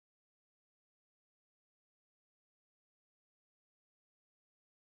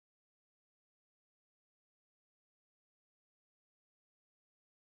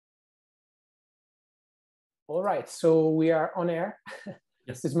All right, so we are on air.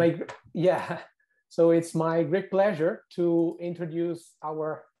 Yes. So it's my great pleasure to introduce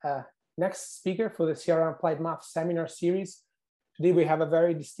our next speaker for the CRM Applied Math Seminar Series. Today we have a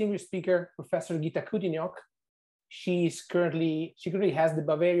very distinguished speaker, Professor Gita Kutiniok. She currently has the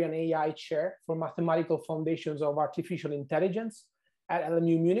Bavarian AI Chair for Mathematical Foundations of Artificial Intelligence at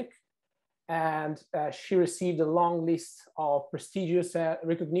LMU Munich. And she received a long list of prestigious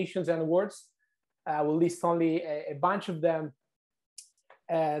recognitions and awards. We'll list only a bunch of them.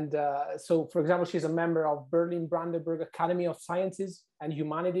 And so, for example, she's a member of Berlin Brandenburg Academy of Sciences and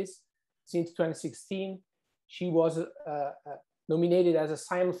Humanities since 2016. She was nominated as a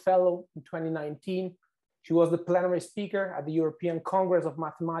Simon Fellow in 2019. She was the plenary speaker at the European Congress of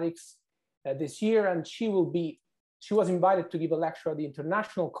Mathematics this year, and she was invited to give a lecture at the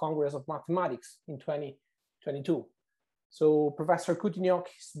International Congress of Mathematics in 2022. So Professor Kutiniok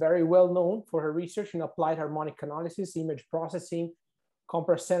is very well known for her research in applied harmonic analysis, image processing,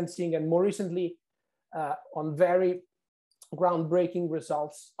 compressed sensing, and more recently on very groundbreaking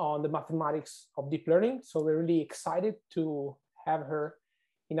results on the mathematics of deep learning. So we're really excited to have her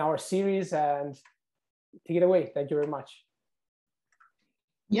in our series, and take it away. Thank you very much.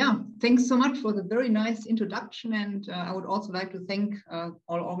 Yeah, thanks so much for the very nice introduction. And I would also like to thank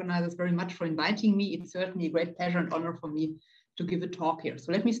all organizers very much for inviting me. It's certainly a great pleasure and honor for me to give a talk here.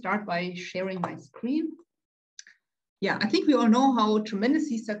 So let me start by sharing my screen. Yeah, I think we all know how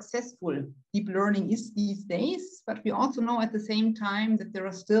tremendously successful deep learning is these days, but we also know at the same time that there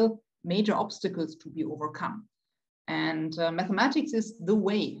are still major obstacles to be overcome. And mathematics is the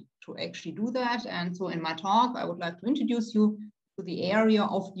way to actually do that. And so in my talk, I would like to introduce you to the area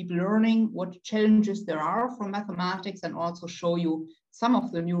of deep learning, what challenges there are for mathematics, and also show you some of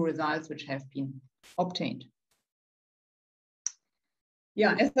the new results which have been obtained.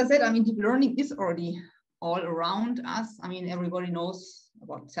 Yeah, as I said, I mean, deep learning is already all around us. I mean, everybody knows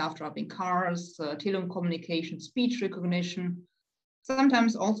about self-driving cars, telecommunication, speech recognition,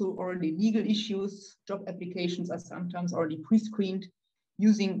 sometimes also already legal issues. Job applications are sometimes already pre-screened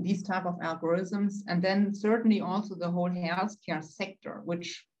using these type of algorithms. And then certainly also the whole healthcare sector,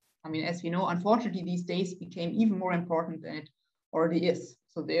 which, I mean, as we know, unfortunately these days became even more important than it already is.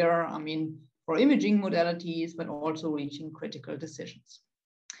 So there, I mean, for imaging modalities, but also reaching critical decisions.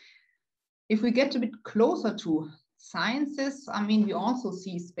 If we get a bit closer to sciences, I mean, we also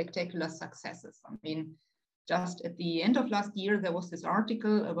see spectacular successes. I mean, just at the end of last year, there was this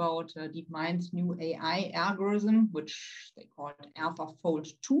article about DeepMind's new AI algorithm, which they called AlphaFold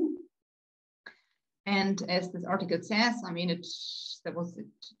 2. And as this article says, I mean, it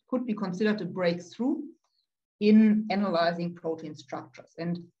could be considered a breakthrough in analyzing protein structures.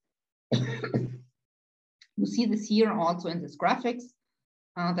 And you see this here also in this graphics,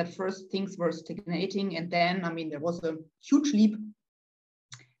 that first things were stagnating. And then, I mean, there was a huge leap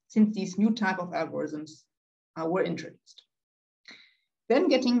since these new type of algorithms were introduced. Then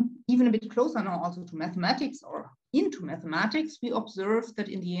getting even a bit closer now also to mathematics or into mathematics, we observed that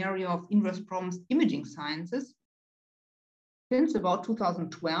in the area of inverse problems imaging sciences, since about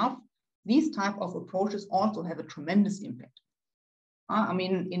 2012, these type of approaches also have a tremendous impact. I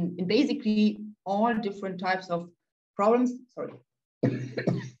mean, in basically all different types of problems, sorry.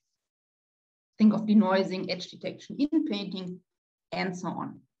 Think of denoising, edge detection in painting, and so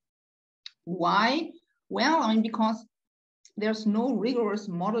on. Why? Well, I mean, because there's no rigorous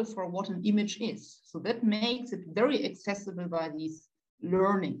model for what an image is. So that makes it very accessible by these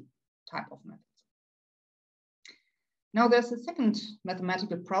learning type of methods. Now, there's a second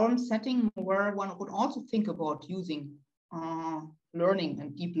mathematical problem setting where one would also think about using learning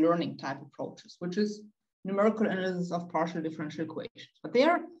and deep learning type approaches, which is numerical analysis of partial differential equations. But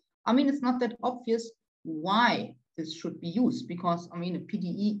there, I mean, it's not that obvious why this should be used, because, I mean, a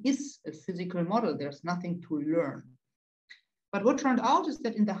PDE is a physical model. There's nothing to learn. But what turned out is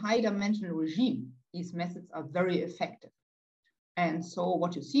that in the high dimensional regime, these methods are very effective. And so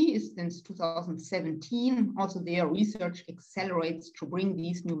what you see is since 2017, also their research accelerates to bring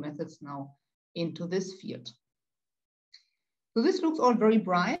these new methods now into this field. So this looks all very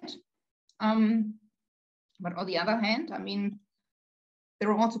bright. But on the other hand, I mean, there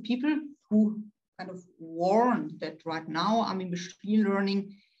are also people who kind of warned that right now, I mean, machine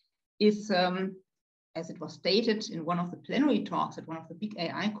learning is, as it was stated in one of the plenary talks at one of the big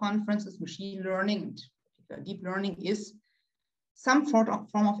AI conferences, machine learning and deep learning is some form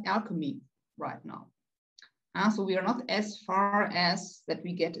of alchemy right now. So we are not as far as that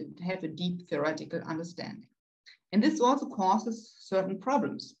we have a deep theoretical understanding. And this also causes certain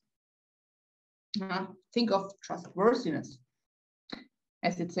problems. Think of trustworthiness.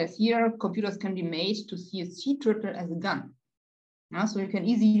 as it says here, computers can be made to see a sea turtle as a gun. So you can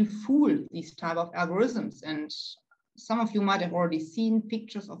easily fool these type of algorithms. And some of you might have already seen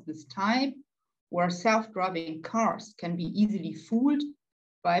pictures of this type where self-driving cars can be easily fooled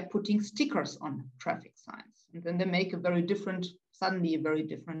by putting stickers on traffic signs. And then they make suddenly a very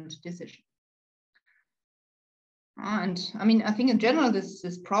different decision. And I mean, I think in general,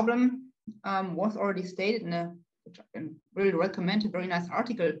 this problem was already stated in which I can really recommend, a very nice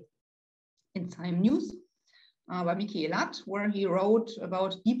article in Time News by Miki Elat, where he wrote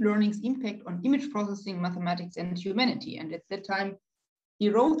about deep learning's impact on image processing, mathematics, and humanity. And at that time, he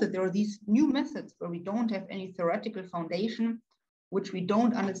wrote that there are these new methods where we don't have any theoretical foundation, which we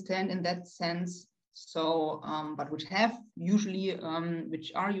don't understand in that sense. So, but which are usually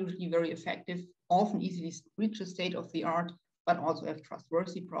very effective, often easily reach the state of the art, but also have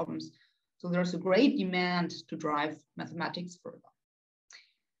trustworthy problems. So there's a great demand to drive mathematics further.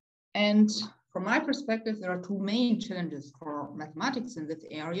 And from my perspective, there are two main challenges for mathematics in this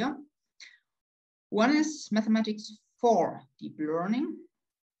area. One is mathematics for deep learning.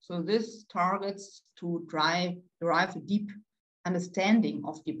 So this targets to derive a deep understanding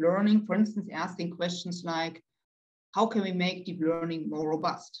of deep learning, for instance, asking questions like, how can we make deep learning more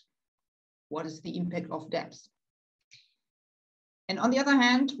robust? What is the impact of depth? And on the other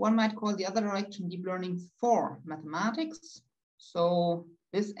hand, one might call the other direction deep learning for mathematics. So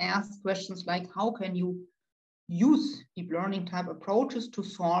this asks questions like, how can you use deep learning type approaches to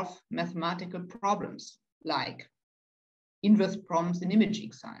solve mathematical problems, like inverse problems in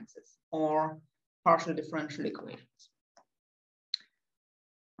imaging sciences or partial differential equations.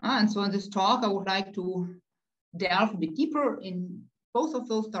 And so in this talk, I would like to delve a bit deeper in both of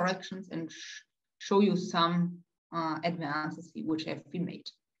those directions and show you some advances which have been made.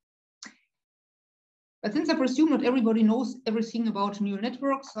 But since I presume not everybody knows everything about neural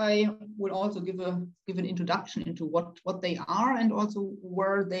networks, I will also give an introduction into what they are and also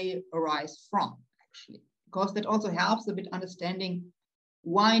where they arise from, actually, because that also helps a bit understanding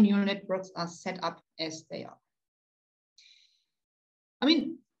why neural networks are set up as they are. I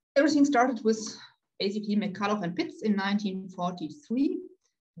mean, everything started with basically McCulloch and Pitts in 1943.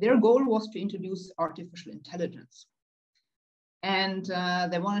 Their goal was to introduce artificial intelligence. And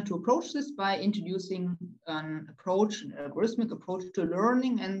they wanted to approach this by introducing an algorithmic approach to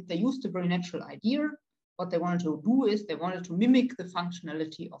learning. And they used a very natural idea. What they wanted to do is they wanted to mimic the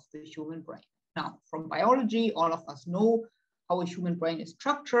functionality of the human brain. Now, from biology, all of us know how a human brain is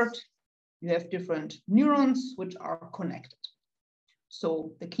structured. You have different neurons which are connected.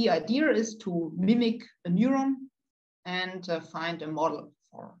 So the key idea is to mimic a neuron and find a model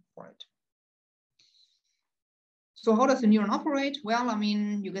for it. So how does a neuron operate? Well, I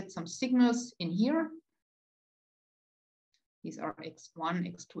mean, you get some signals in here. These are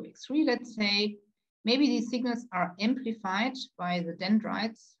X1, X2, X3, let's say. Maybe these signals are amplified by the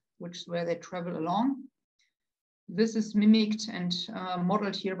dendrites, where they travel along. This is mimicked and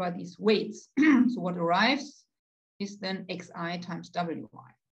modeled here by these weights. So what arrives is then Xi times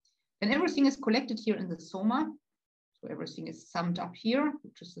Wi. Then everything is collected here in the soma. So everything is summed up here,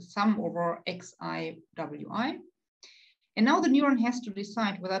 which is the sum over Xi Wi. And now the neuron has to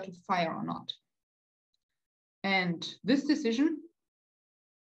decide whether to fire or not. And this decision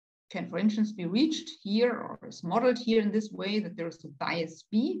can, for instance, be reached here or is modeled here in this way that there is a bias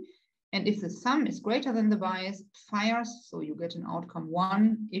B. And if the sum is greater than the bias, it fires. So you get an outcome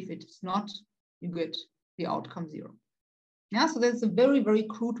 1. If it is not, you get the outcome 0. Yeah, so that's a very, very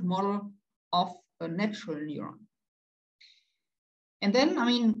crude model of a natural neuron. And then, I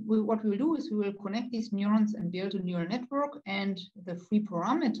mean, what we will do is we will connect these neurons and build a neural network. And the free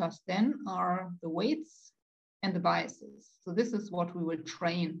parameters then are the weights and the biases. So this is what we will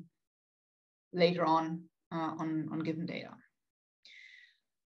train later on given data.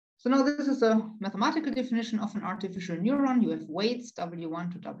 So now this is a mathematical definition of an artificial neuron. You have weights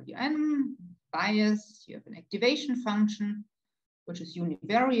W1 to Wn, bias, you have an activation function, which is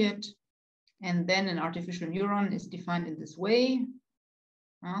univariate. And then an artificial neuron is defined in this way.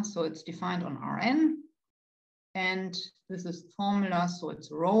 So it's defined on Rn. And this is formula, so it's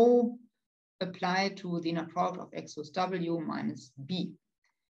rho applied to the inner product of x with W minus B.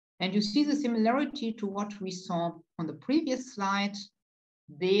 And you see the similarity to what we saw on the previous slide.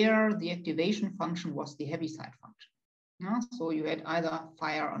 There, the activation function was the Heaviside function. So you had either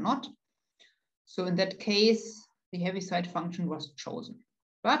fire or not. So in that case, the Heaviside function was chosen.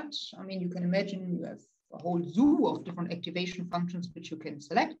 But I mean, you can imagine you have a whole zoo of different activation functions which you can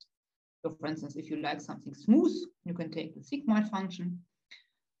select. So for instance, if you like something smooth, you can take the sigmoid function.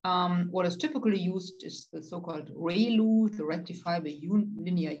 What is typically used is the so-called ReLU, the rectifiable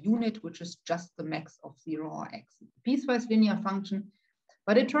linear unit, which is just the max of 0 or x. Piecewise linear function,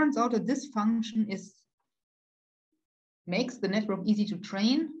 but it turns out that this function makes the network easy to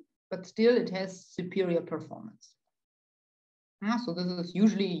train, but still it has superior performance. So this is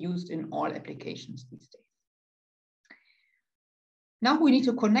usually used in all applications these days. Now we need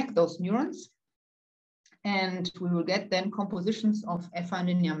to connect those neurons, and we will get then compositions of affine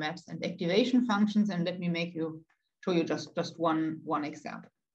linear maps and activation functions. And let me show you just one example.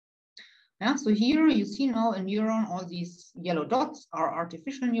 So here you see now a neuron, all these yellow dots are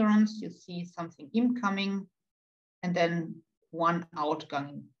artificial neurons. You see something incoming and then one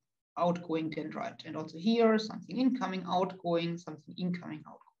outgoing dendrite. And also here, something incoming, outgoing, something incoming,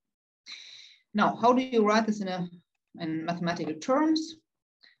 outgoing. Now, how do you write this in mathematical terms?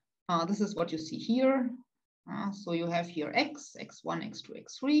 This is what you see here. So you have here x, x1, x2,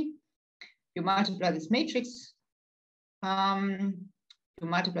 x3. You multiply this matrix. You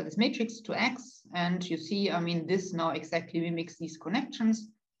multiply this matrix to x, and you see, I mean, this now exactly mimics these connections.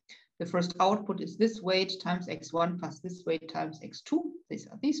 The first output is this weight times x1 plus this weight times x2. These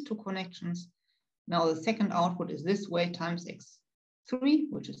are these two connections. Now the second output is this weight times x3,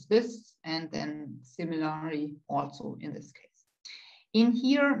 which is this, and then similarly also in this case. In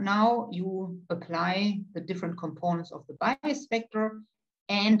here, now you apply the different components of the bias vector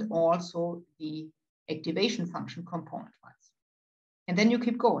and also the activation function component-wise. And then you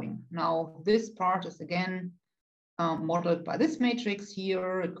keep going. Now this part is again modeled by this matrix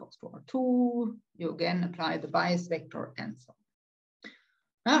here. It goes to R2. You again apply the bias vector and so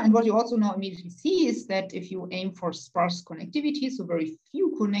on. And what you also now immediately see is that if you aim for sparse connectivity, so very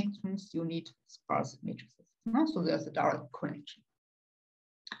few connections, you need sparse matrices. So there's a direct connection.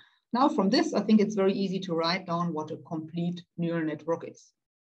 Now from this, I think it's very easy to write down what a complete neural network is.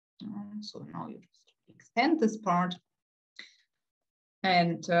 So now you just extend this part.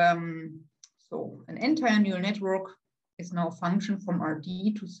 And so an entire neural network is now a function from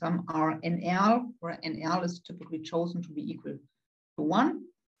RD to some RNL, where NL is typically chosen to be equal to 1.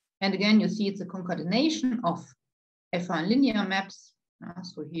 And again, you see it's a concatenation of affine linear maps.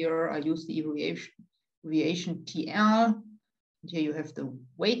 So here I use the abbreviation TL. And here you have the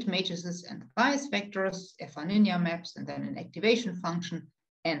weight matrices and the bias vectors, affine linear maps, and then an activation function,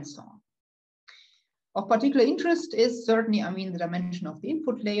 and so on. Of particular interest is certainly, I mean, the dimension of the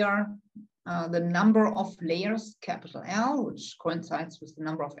input layer, the number of layers, capital L, which coincides with the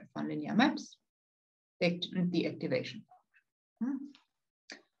number of affine linear maps, and the activation function.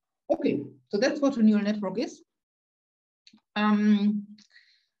 Okay, so that's what a neural network is. And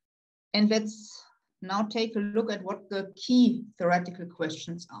let's now take a look at what the key theoretical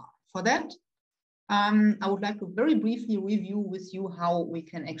questions are. For that, I would like to very briefly review with you how we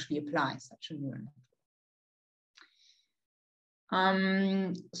can actually apply such a neural network.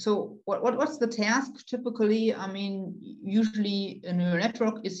 So what's the task typically? I mean, usually a neural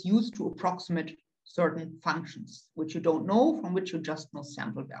network is used to approximate certain functions, which you don't know, from which you just know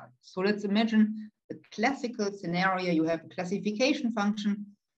sample values. So let's imagine the classical scenario. You have a classification function,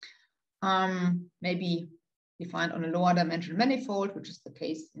 maybe defined on a lower dimensional manifold, which is the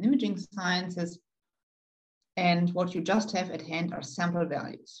case in imaging sciences. And what you just have at hand are sample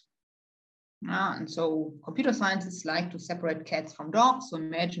values. And so computer scientists like to separate cats from dogs. So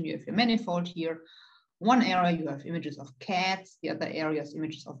imagine you have your manifold here. One area you have images of cats, the other area is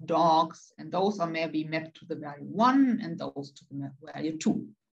images of dogs, and those are maybe mapped to the value 1 and those to the value 2.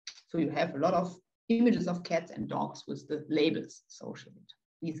 So you have a lot of images of cats and dogs with the labels associated.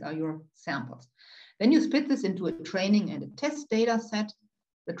 These are your samples. Then you split this into a training and a test data set.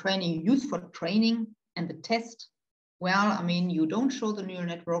 The training you use for training and the test, well, I mean, you don't show the neural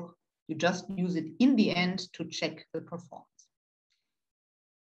network. You just use it in the end to check the performance.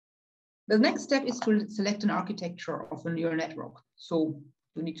 The next step is to select an architecture of a neural network. So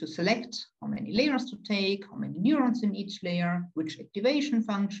you need to select how many layers to take, how many neurons in each layer, which activation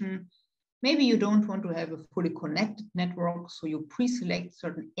function. Maybe you don't want to have a fully connected network, so you pre-select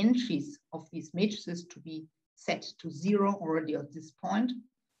certain entries of these matrices to be set to 0 already at this point.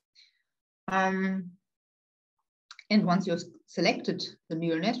 And once you've selected the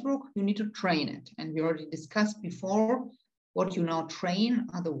neural network, you need to train it. And we already discussed before, what you now train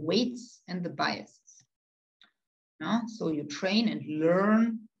are the weights and the biases. So you train and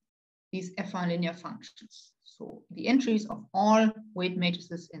learn these affine linear functions. So the entries of all weight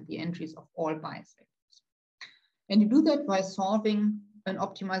matrices and the entries of all bias vectors. And you do that by solving an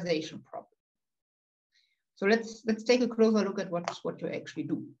optimization problem. So let's take a closer look at what you actually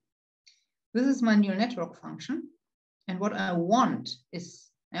do. This is my neural network function. And what I want is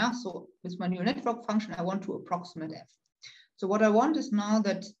Yeah, so with my neural network function, I want to approximate f. So what I want is now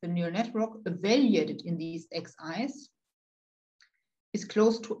that the neural network evaluated in these xi's is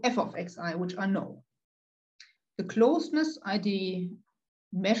close to f of xi, which I know. The closeness I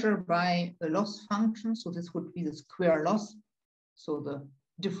measure by a loss function. So this would be the square loss. So the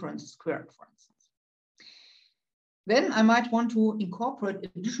difference squared, for instance. Then I might want to incorporate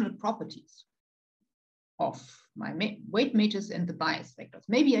additional properties of my weight matrix and the bias vectors.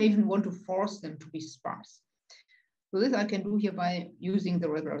 Maybe I even want to force them to be sparse. So this I can do here by using the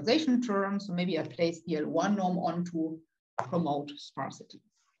regularization term. So maybe I place EL1 norm on to promote sparsity.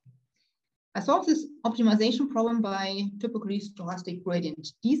 I solved this optimization problem by typically stochastic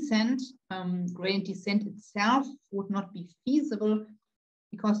gradient descent. Gradient descent itself would not be feasible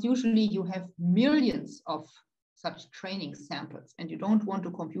because usually you have millions of such training samples and you don't want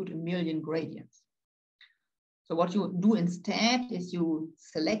to compute a million gradients. So what you do instead is you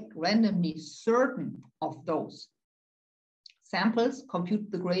select randomly certain of those samples, compute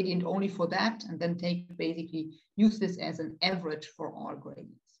the gradient only for that, and then basically use this as an average for all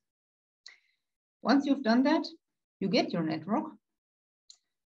gradients. Once you've done that, you get your network.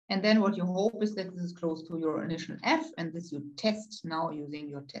 And then what you hope is that this is close to your initial f, and this you test now using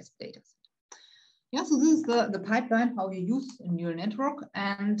your test data set. Yeah, so this is the pipeline, how you use a neural network.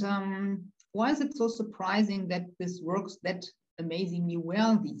 And why is it so surprising that this works that amazingly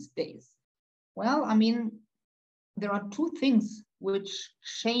well these days? Well, I mean, there are two things which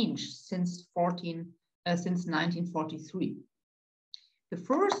changed since 1943. The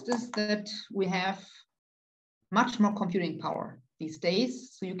first is that we have much more computing power these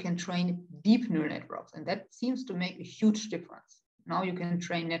days, so you can train deep neural networks, and that seems to make a huge difference. Now you can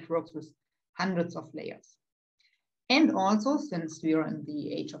train networks with hundreds of layers. And also, since we are in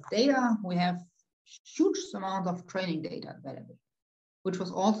the age of data, we have huge amounts of training data available, which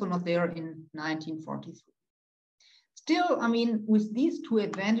was also not there in 1943. Still, I mean, with these two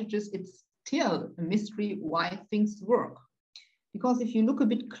advantages, it's still a mystery why things work. Because if you look a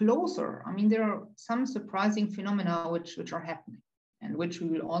bit closer, I mean, there are some surprising phenomena which are happening, and which we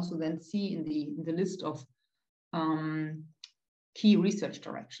will also then see in the list of key research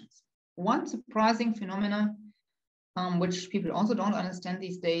directions. One surprising phenomena, which people also don't understand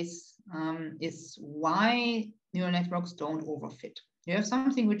these days, is why neural networks don't overfit. You have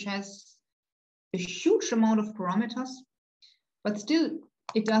something which has a huge amount of parameters, but still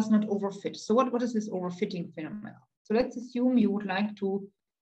it does not overfit. So what is this overfitting phenomenon? So let's assume you would like to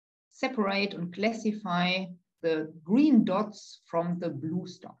separate and classify the green dots from the blue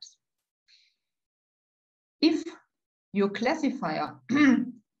stars. If your classifier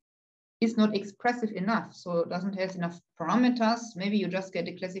is not expressive enough, so it doesn't have enough parameters, maybe you just get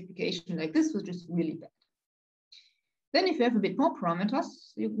a classification like this, which is really bad. Then if you have a bit more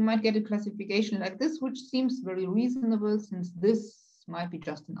parameters, you might get a classification like this, which seems very reasonable since this might be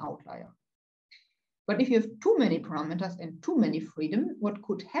just an outlier. But if you have too many parameters and too many freedom, what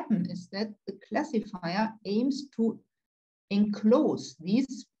could happen is that the classifier aims to enclose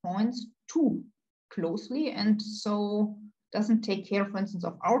these points too closely and so doesn't take care, for instance,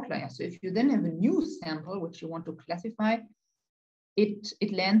 of outliers. So if you then have a new sample which you want to classify,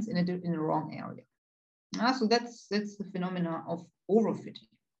 it lands in the wrong area. So that's the phenomena of overfitting.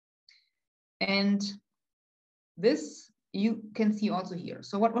 And this you can see also here.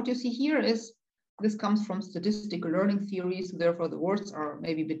 So what you see here is this comes from statistical learning theory, so therefore the words are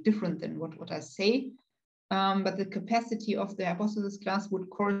maybe a bit different than what I say. But the capacity of the hypothesis class would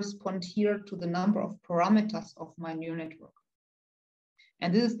correspond here to the number of parameters of my neural network.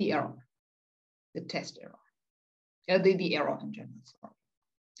 And this is the error, the test error, the error in general, sorry.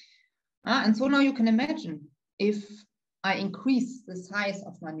 And so now you can imagine if I increase the size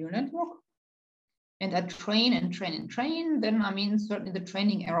of my neural network and I train and train and train, then I mean, certainly the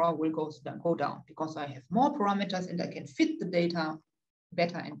training error will go down because I have more parameters and I can fit the data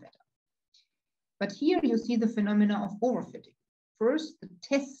better and better. But here you see the phenomena of overfitting. First, the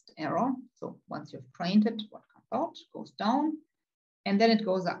test error. So once you've trained it, what comes out goes down, and then it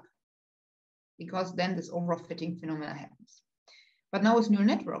goes up because then this overfitting phenomena happens. But now with neural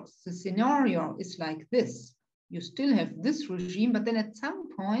networks, the scenario is like this. You still have this regime, but then at some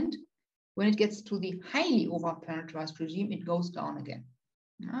point, when it gets to the highly overparameterized regime, it goes down again.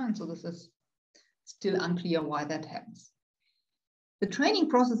 And so this is still unclear why that happens. The training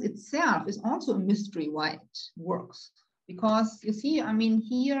process itself is also a mystery why it works. Because you see, I mean,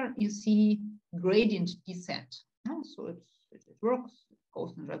 here you see gradient descent. So it works, it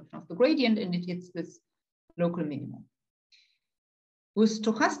goes in the direction of the gradient and it hits this local minimum. With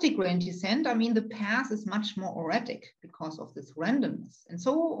stochastic gradient descent, I mean, the path is much more erratic because of this randomness. And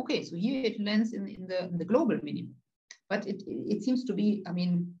so, okay, so here it lands in the global minimum. But it seems to be, I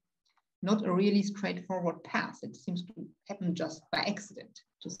mean, not a really straightforward path. It seems to happen just by accident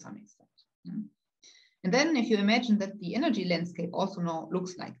to some extent. Yeah. And then if you imagine that the energy landscape also now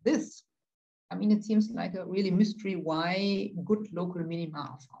looks like this, I mean, it seems like a really mystery why good local minima are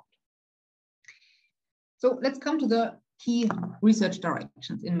found. So let's come to the key research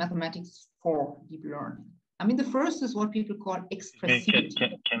directions in mathematics for deep learning. I mean, the first is what people call expressivity.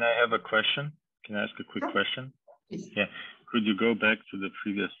 Can I have a question? Can I ask a quick question? Please. Yeah. Could you go back to the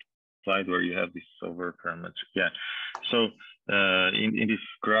previous slide where you have this over parameter? Yeah. So in this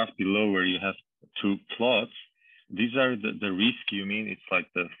graph below where you have two plots, these are the risk, you mean it's like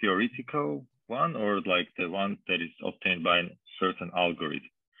the theoretical one or like the one that is obtained by a certain algorithm?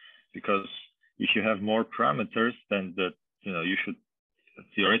 Because if you have more parameters, then you should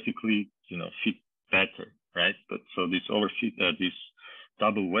theoretically fit better, right? But so this overfit, this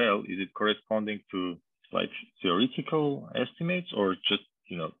double whale, is it corresponding to like theoretical estimates or just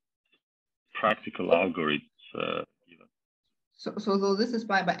practical algorithms? So this is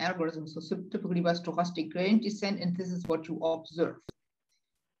by algorithms. So typically by stochastic gradient descent, and this is what you observe.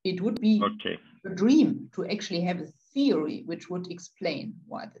 It would be a dream to actually have a theory which would explain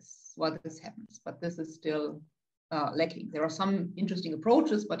why this happens, but this is still lacking. There are some interesting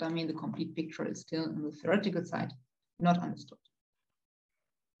approaches, but I mean the complete picture is still on the theoretical side not understood.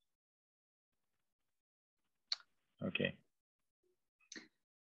 Okay.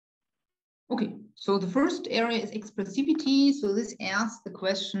 Okay, so the first area is expressivity. So this asks the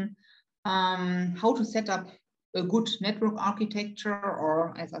question how to set up a good network architecture,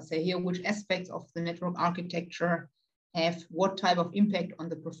 or as I say here, which aspects of the network architecture have what type of impact on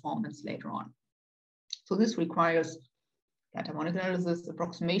the performance later on. So this requires data harmonic analysis,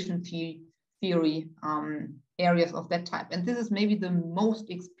 approximation theory, areas of that type. And this is maybe the most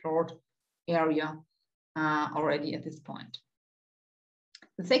explored area already at this point.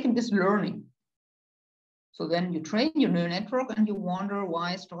 The second is learning. So then you train your neural network and you wonder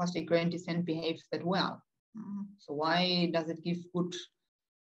why stochastic gradient descent behaves that well. So why does it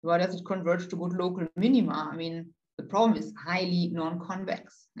converge to good local minima? I mean, the problem is highly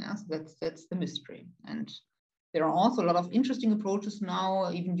non-convex. Yeah? So that's the mystery. And there are also a lot of interesting approaches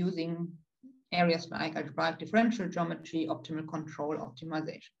now, even using areas like algebraic differential geometry, optimal control,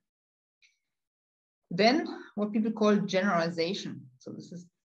 optimization. Then what people call generalization. So this is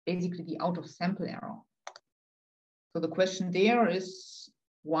basically the out of sample error. So the question there is,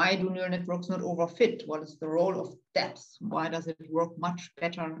 why do neural networks not overfit? What is the role of depth? Why does it work much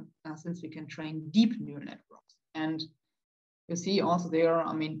better since we can train deep neural networks? And you see also there,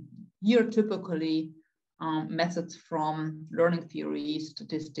 I mean, here typically methods from learning theory,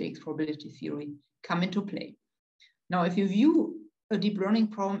 statistics, probability theory come into play. Now, if you view a deep learning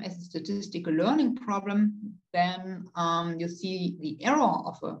problem as a statistical learning problem, then you see the error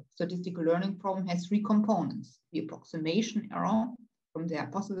of a statistical learning problem has three components: the approximation error from the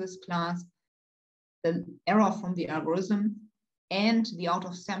hypothesis class, the error from the algorithm, and the out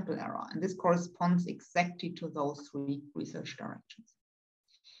of sample error. And this corresponds exactly to those three research directions.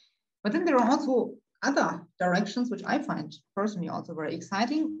 But then there are also other directions which I find personally also very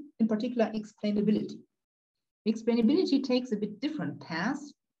exciting, in particular explainability. Explainability takes a bit different path,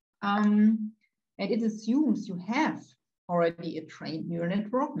 and it assumes you have already a trained neural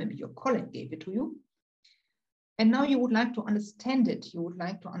network, maybe your colleague gave it to you, and now you would like to understand it. You would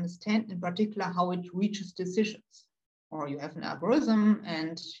like to understand in particular how it reaches decisions. Or you have an algorithm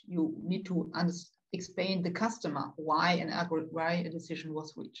and you need to explain the customer why a decision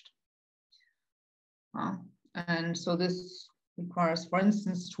was reached. And so this requires, for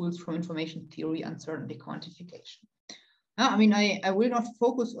instance, tools from information theory, uncertainty quantification. I mean, I will not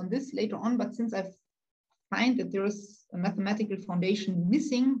focus on this later on, but since I find that there is a mathematical foundation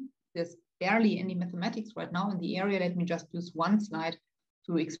missing, there's barely any mathematics right now in the area, let me just use one slide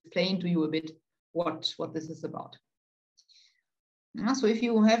to explain to you a bit what this is about. So if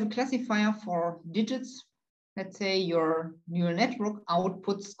you have a classifier for digits, let's say your neural network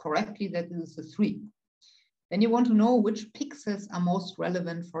outputs correctly that this is a 3. Then you want to know which pixels are most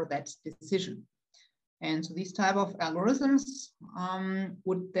relevant for that decision. And so these type of algorithms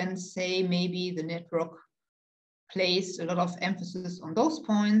would then say maybe the network placed a lot of emphasis on those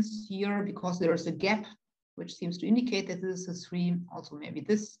points here because there is a gap, which seems to indicate that this is a 3, also maybe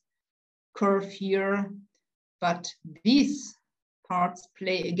this curve here, but these parts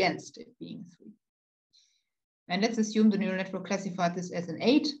play against it being 3. And let's assume the neural network classified this as an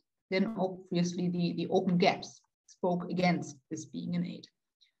 8, then obviously the open gaps spoke against this being innate.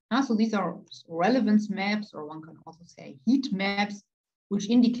 So these are relevance maps, or one can also say heat maps, which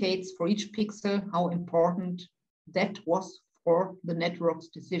indicates for each pixel how important that was for the network's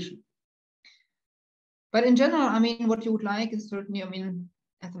decision. But in general, I mean, what you would like is certainly, I mean,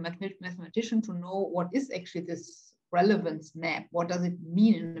 as a mathematician, to know what is actually this relevance map. What does it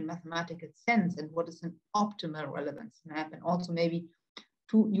mean in a mathematical sense, and what is an optimal relevance map, and also maybe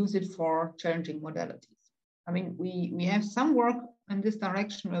to use it for challenging modalities. I mean, we have some work in this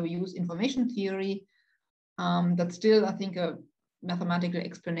direction where we use information theory, but still, I think a mathematical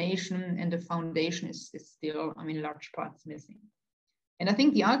explanation and the foundation is still, I mean, large parts missing. And I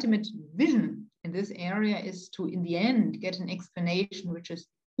think the ultimate vision in this area is to, in the end, get an explanation which is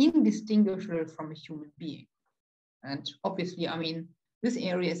indistinguishable from a human being. And obviously, I mean, this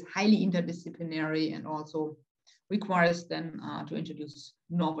area is highly interdisciplinary and also requires then to introduce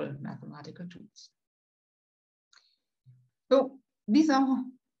novel mathematical tools. So these are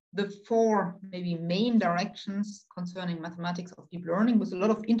the four maybe main directions concerning mathematics of deep learning, with a lot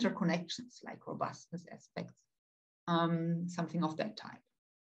of interconnections like robustness aspects, something of that type.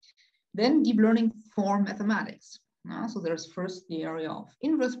 Then deep learning for mathematics. So there's first the area of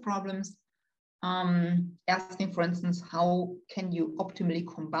inverse problems, asking, for instance, how can you optimally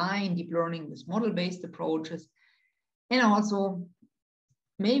combine deep learning with model-based approaches? And also,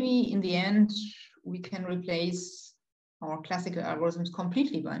 maybe in the end, we can replace our classical algorithms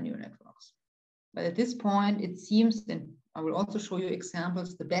completely by neural networks. But at this point, it seems, and I will also show you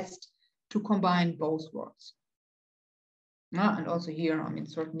examples, the best to combine both worlds. And also here, I mean,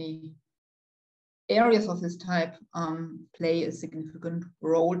 certainly areas of this type play a significant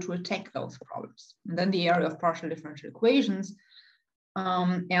role to attack those problems. And then the area of partial differential equations,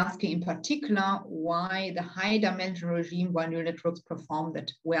 asking in particular why the high dimensional regime, why neural networks perform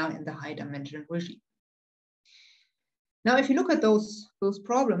that well in the high dimensional regime. Now, if you look at those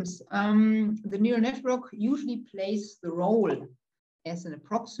problems, the neural network usually plays the role as an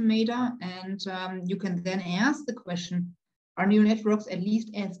approximator, and you can then ask the question, are neural networks at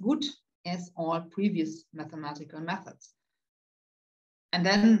least as good as all previous mathematical methods? And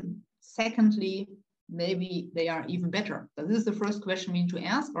then secondly, maybe they are even better. So this is the first question we need to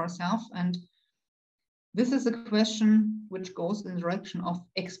ask ourselves, and this is a question which goes in the direction of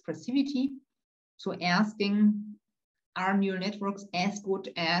expressivity. So asking, are neural networks as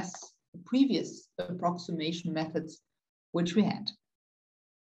good as the previous approximation methods which we had?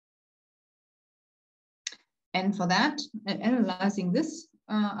 And for that, analyzing this,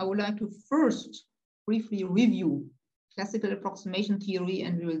 I would like to first briefly review classical approximation theory,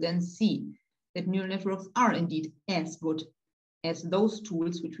 and we will then see that neural networks are indeed as good as those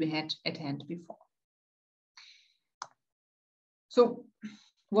tools which we had at hand before. So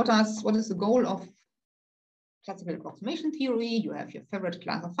what is the goal of classical approximation theory? You have your favorite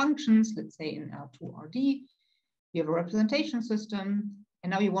class of functions, let's say in R2RD. You have a representation system,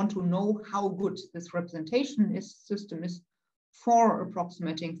 and now you want to know how good this representation system is for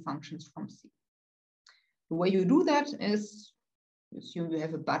approximating functions from C. The way you do that is, you assume you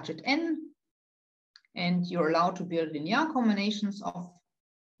have a budget N, and you're allowed to build linear combinations of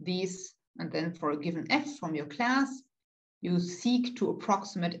these, and then for a given F from your class, you seek to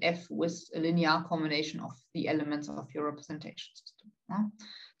approximate F with a linear combination of the elements of your representation system.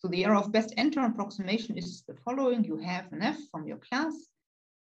 So the error of best n-term approximation is the following. You have an F from your class.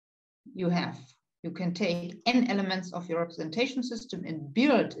 You can take n elements of your representation system and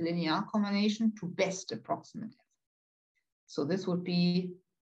build a linear combination to best approximate F. So this would be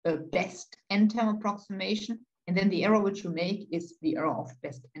a best n-term approximation. And then the error which you make is the error of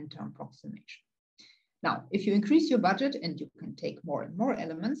best n-term approximation. Now, if you increase your budget and you can take more and more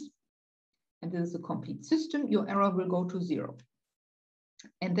elements, and this is a complete system, your error will go to 0.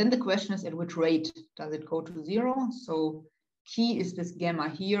 And then the question is, at which rate does it go to 0? So key is this gamma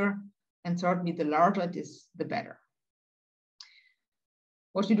here, and certainly the larger it is, the better.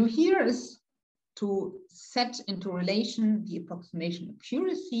 What you do here is to set into relation the approximation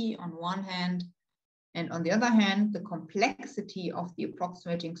accuracy on one hand, and on the other hand, the complexity of the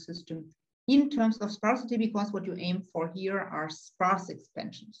approximating system in terms of sparsity, because what you aim for here are sparse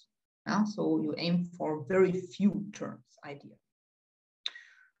expansions. So you aim for very few terms, ideally.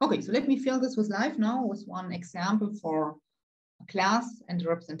 Okay, so let me fill this with life now with one example for a class and a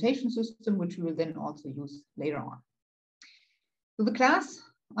representation system, which we will then also use later on. So the class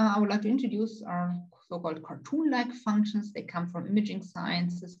I would like to introduce are so-called cartoon-like functions. They come from imaging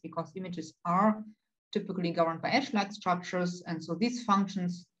sciences because images are typically governed by edge-like structures. And so these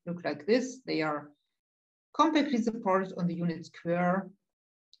functions look like this. They are compactly supported on the unit square.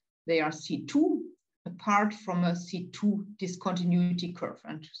 They are C2, a apart from a C2 discontinuity curve,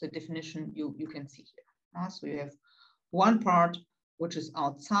 and the definition you can see here. So you have one part which is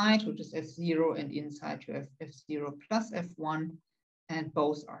outside, which is F0, and inside you have F0 plus F1, and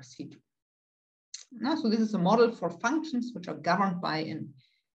both are C2. Now, so this is a model for functions which are governed by an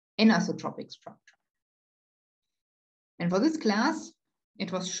anisotropic structure. And for this class,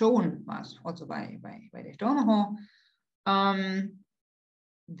 it was shown also by Donohoe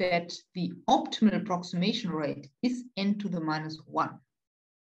that the optimal approximation rate is n to the minus 1.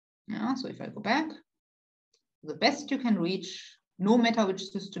 Yeah, so if I go back, the best you can reach, no matter which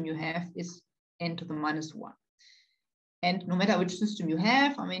system you have, is n to the minus 1. And no matter which system you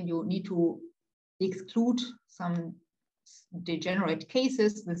have, I mean, you need to exclude some degenerate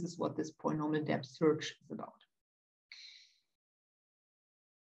cases. This is what this polynomial depth search is about.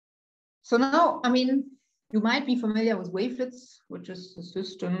 So now, I mean, you might be familiar with wavelets, which is a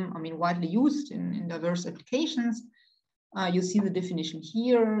system, I mean, widely used in diverse applications. You see the definition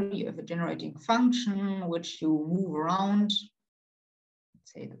here. You have a generating function, which you move around,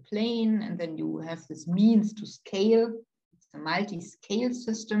 let's say the plane, and then you have this means to scale. It's a multi-scale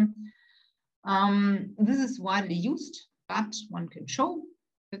system. This is widely used, but one can show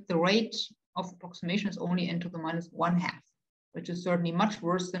that the rate of approximation is only n to the minus 1/2, which is certainly much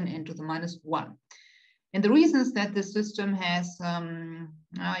worse than n to the minus 1. And the reason is that the system has,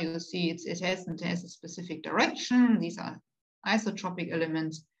 you see, it has a specific direction. These are isotropic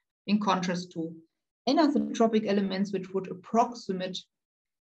elements in contrast to anisotropic elements, which would approximate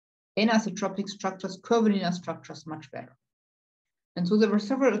anisotropic structures, curvilinear structures much better. And so there were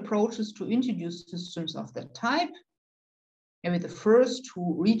several approaches to introduce systems of that type. Maybe the first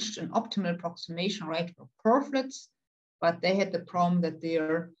who reached an optimal approximation rate were perflets, but they had the problem that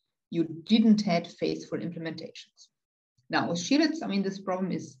you didn't have faithful implementations. Now with shillets, I mean, this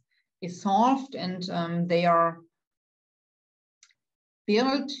problem is solved, and they are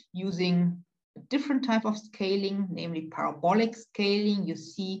built using a different type of scaling, namely parabolic scaling. You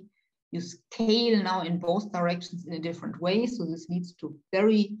see, you scale now in both directions in a different way. So this leads to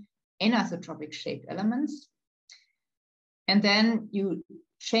very anisotropic shaped elements. And then you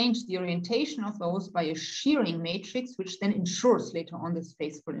change the orientation of those by a shearing matrix, which then ensures later on this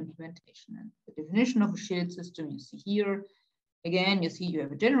faithful implementation. And the definition of a shielded system you see here. Again, you see you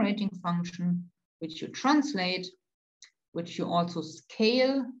have a generating function, which you translate, which you also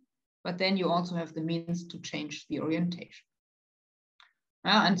scale, but then you also have the means to change the orientation.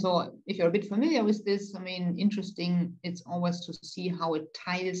 And so if you're a bit familiar with this, I mean, interesting, it's always to see how it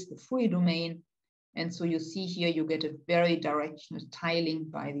tiles the Fourier domain. And so you see here, you get a very directional tiling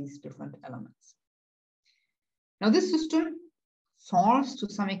by these different elements. Now this system solves to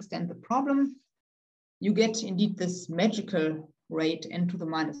some extent the problem. You get indeed this magical rate n to the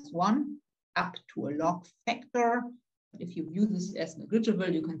minus 1 up to a log factor. If you view this as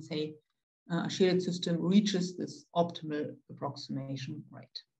negligible, you can say a shielded system reaches this optimal approximation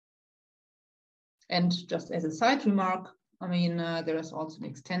rate. And just as a side remark, I mean, there is also an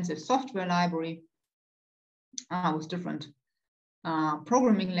extensive software library with different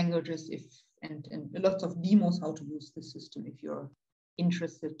programming languages and lots of demos how to use this system if you're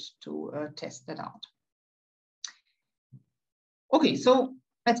interested to test that out. Okay, so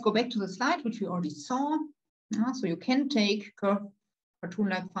let's go back to the slide, which we already saw. So you can take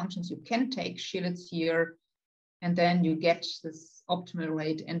cartoon-like functions, you can take shillets here, and then you get this optimal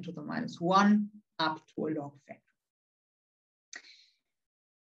rate n to the minus 1 up to a log factor.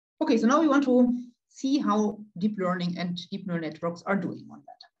 Okay, so now we want to see how deep learning and deep neural networks are doing on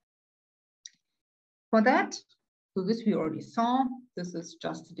that. For that, so this we already saw, this is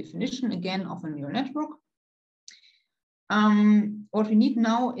just a definition again of a neural network. What we need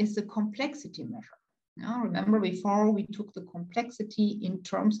now is a complexity measure. Now, remember before we took the complexity in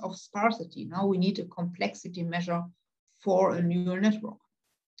terms of sparsity. Now we need a complexity measure for a neural network.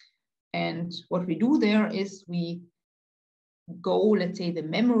 And what we do there is we go, let's say, the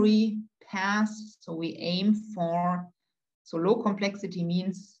memory path. So we aim for, so low complexity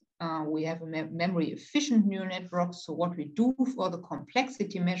means we have a memory efficient neural network. So what we do for the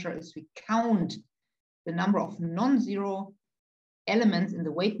complexity measure is we count the number of non-zero elements in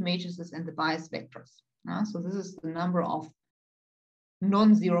the weight matrices and the bias vectors. So this is the number of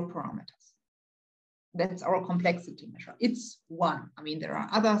non-zero parameters. That's our complexity measure. It's 1. I mean, there are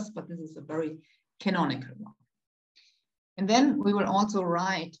others, but this is a very canonical one. And then we will also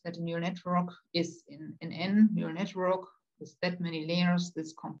write that a neural network is in an N neural network with that many layers,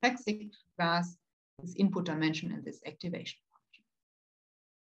 this complexity class, this input dimension, and this activation function.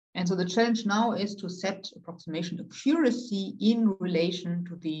 And so the challenge now is to set approximation accuracy in relation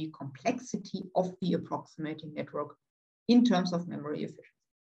to the complexity of the approximating network in terms of memory efficiency.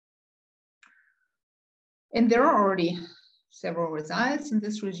 And there are already several results in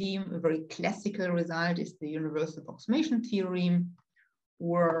this regime. A very classical result is the universal approximation theorem,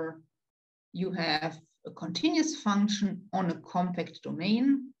 where you have a continuous function on a compact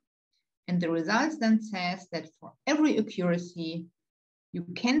domain. And the result then says that for every accuracy, you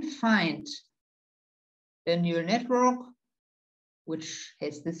can find a neural network which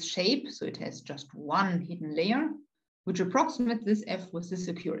has this shape, so it has just one hidden layer, which approximates this f with this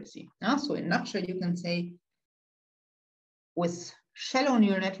accuracy. So in a nutshell, you can say with shallow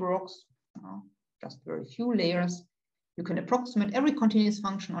neural networks, just very few layers, you can approximate every continuous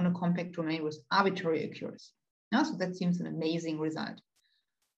function on a compact domain with arbitrary accuracy. So that seems an amazing result.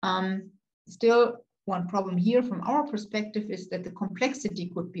 Still, one problem here from our perspective is that the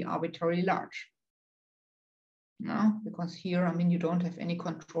complexity could be arbitrarily large. Because here, I mean, you don't have any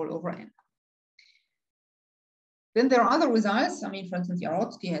control over n. Then there are other results. I mean, for instance,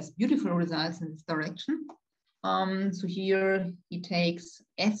 Jarodsky has beautiful results in this direction. So here he takes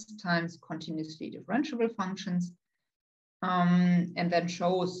s times continuously differentiable functions, and then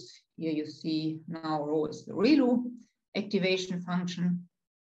shows, here you see now rho is the ReLU activation function,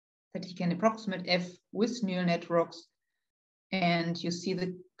 that he can approximate f with neural networks. And you see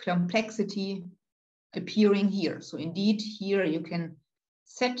the complexity appearing here. So indeed, here you can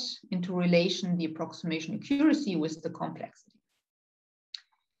set into relation the approximation accuracy with the complexity.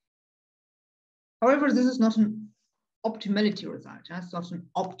 However, this is not an optimality result. It's not an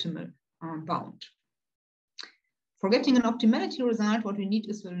optimal bound. For getting an optimality result, what we need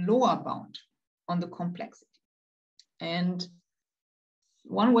is a lower bound on the complexity. And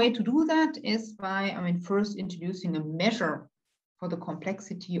one way to do that is by, first introducing a measure for the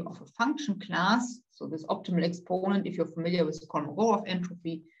complexity of a function class. So this optimal exponent, if you're familiar with the Kolmogorov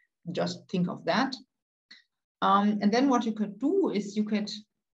entropy, just think of that. And then what you could do is you could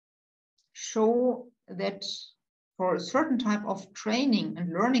show that for a certain type of training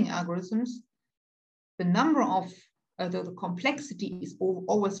and learning algorithms, the number of the complexity is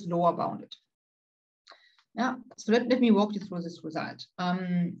always lower bounded. So let me walk you through this result,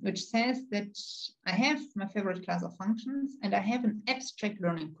 which says that I have my favorite class of functions and I have an abstract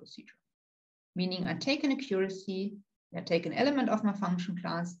learning procedure, meaning I take an accuracy, I take an element of my function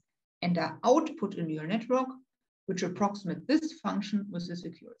class, and I output a neural network which approximates this function with this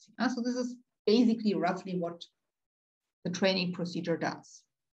accuracy. So this is basically roughly what the training procedure does.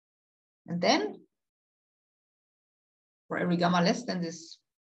 And then for every gamma less than this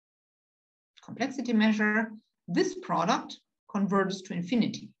complexity measure, this product converges to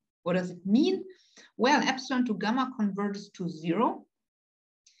infinity. What does it mean? Well, epsilon to gamma converges to 0.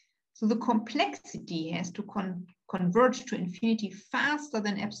 So the complexity has to converge to infinity faster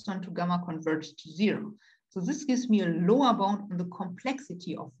than epsilon to gamma converges to 0. So this gives me a lower bound on the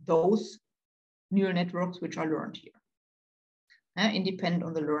complexity of those neural networks which are learned here, independent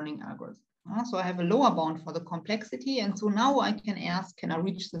on the learning algorithm. So I have a lower bound for the complexity, and so now I can ask, can I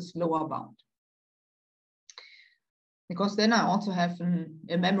reach this lower bound? Because then I also have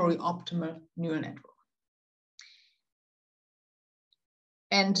a memory optimal neural network.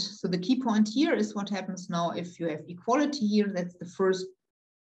 And so the key point here is what happens now if you have equality here. That's the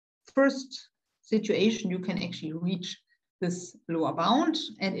first situation you can actually reach this lower bound.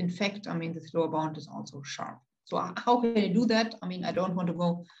 And in fact, this lower bound is also sharp. So how can I do that? I don't want to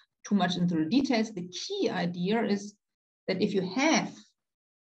go too much into the details. The key idea is that if you have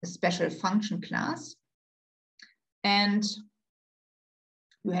a special function class and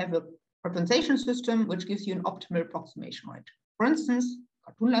you have a compensation system which gives you an optimal approximation rate, for instance,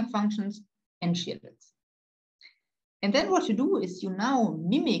 cartoon-like functions and shieldeds. And then what you do is you now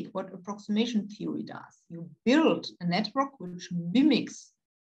mimic what approximation theory does. You build a network which mimics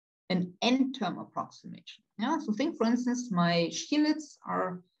an n-term approximation. So think, for instance, my shieldeds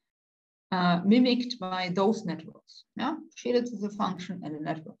are mimicked by those networks. Shieldeds is a function and a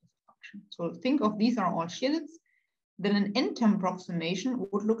network is a function. So think of these are all shieldeds. Then an n-term approximation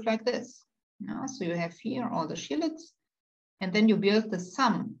would look like this. So you have here all the shieldeds, and then you build the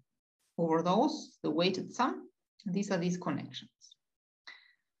sum over those, the weighted sum. These are these connections.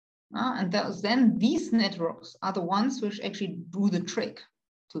 And then these networks are the ones which actually do the trick.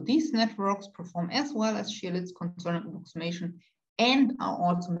 So these networks perform as well as shieldeds concerning approximation and are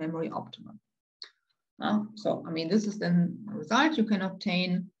also memory optimal. So, this is then a result you can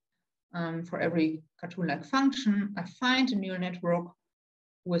obtain for every cartoon-like function. I find a neural network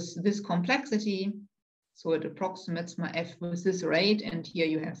with this complexity, So it approximates my f with this rate, and here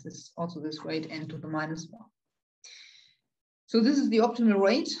you have this also this rate n to the -1. So this is the optimal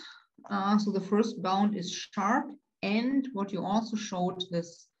rate. So the first bound is sharp, and what you also showed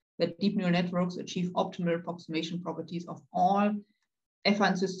is that deep neural networks achieve optimal approximation properties of all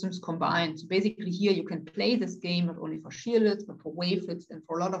affine systems combined. So basically here you can play this game not only for shearlets, but for wavelets and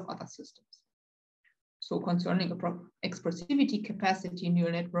for a lot of other systems. So concerning expressivity capacity,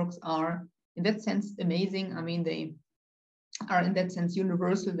 neural networks are in that sense amazing. I mean, they are in that sense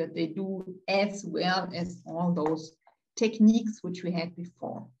universal, that they do as well as all those techniques which we had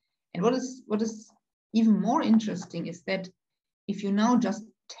before. And what is even more interesting is that if you now just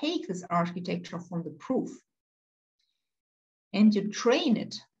take this architecture from the proof and you train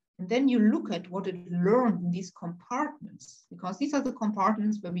it, and then you look at what it learned in these compartments, because these are the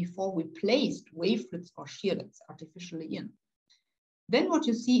compartments where before we placed wavelets or shearlets artificially in. Then what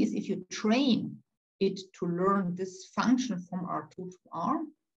you see is if you train it to learn this function from R2 to R,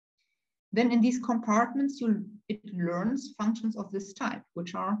 then in these compartments, it learns functions of this type,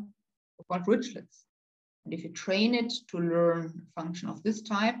 which are called richlets. And if you train it to learn a function of this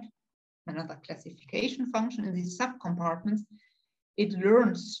type, another classification function in these subcompartments, it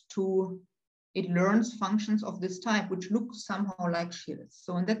learns functions of this type, which look somehow like shearlets.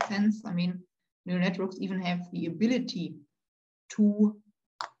 So in that sense, I mean, neural networks even have the ability to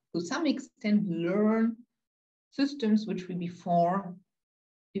some extent, learn systems which we before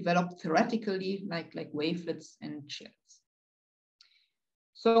developed theoretically, like wavelets and shearlets.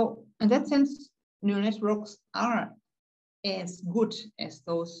 So in that sense, neural networks are as good as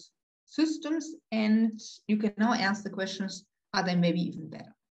those systems, and you can now ask the questions, are they maybe even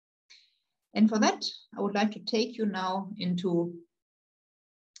better? And for that, I would like to take you now into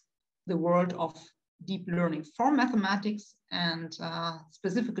the world of deep learning for mathematics and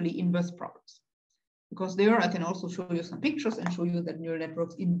specifically inverse problems. Because there I can also show you some pictures and show you that neural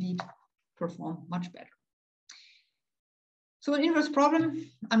networks indeed perform much better. So an inverse problem,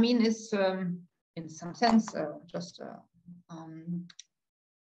 I mean, is in some sense just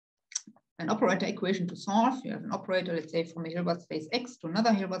an operator equation to solve. You have an operator, let's say, from a Hilbert space X to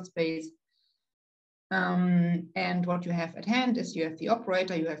another Hilbert space. And what you have at hand is you have the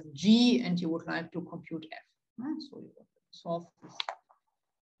operator, you have G, and you would like to compute F. So you solve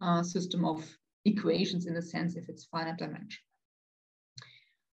this system of equations in a sense if it's finite dimension.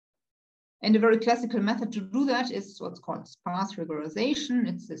 And a very classical method to do that is what's called sparse regularization.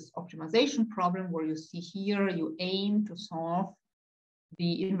 It's this optimization problem where you see here you aim to solve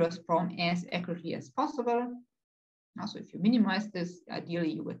the inverse problem as accurately as possible. So if you minimize this,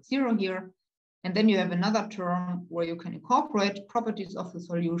 ideally you get 0 here. And then you have another term where you can incorporate properties of the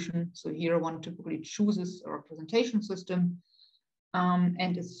solution. So here one typically chooses a representation system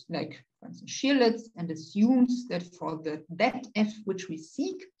and it's like, for instance, shearlets, and assumes that for that F which we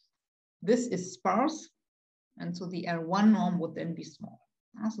seek, this is sparse. And so the L1 norm would then be small.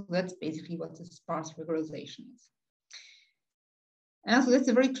 So that's basically what the sparse regularization is. And so that's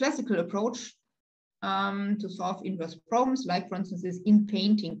a very classical approach to solve inverse problems, like for instance, this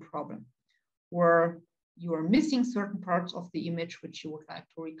in-painting problem, where you are missing certain parts of the image which you would like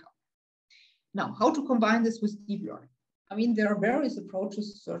to recover. Now, how to combine this with deep learning? I mean, there are various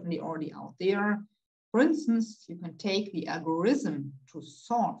approaches certainly already out there. For instance, you can take the algorithm to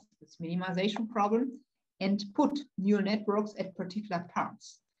solve this minimization problem and put neural networks at particular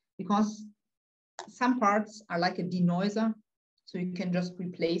parts, because some parts are like a denoiser. So you can just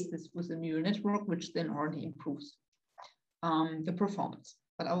replace this with a neural network, which then already improves the performance.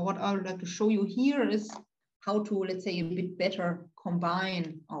 But what I would like to show you here is how to, let's say, a bit better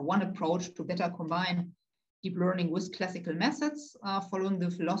combine, or one approach to better combine deep learning with classical methods, following the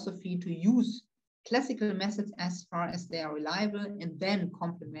philosophy to use classical methods as far as they are reliable and then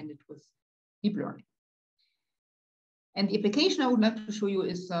complement it with deep learning. And the application I would like to show you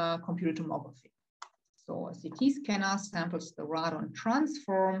is computed tomography. So a CT scanner samples the radon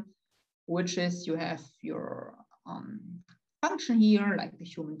transform, which is you have your function here, like the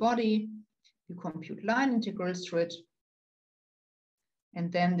human body. You compute line integrals through it.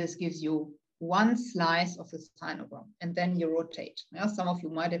 And then this gives you one slice of the sinogram, and then you rotate. Now, some of you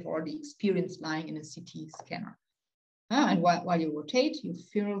might have already experienced lying in a CT scanner. And while you rotate, you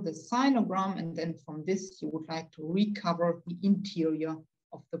fill the sinogram, and then from this, you would like to recover the interior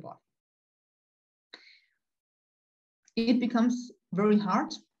of the body. It becomes very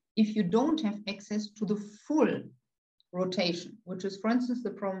hard if you don't have access to the full rotation, which is, for instance, the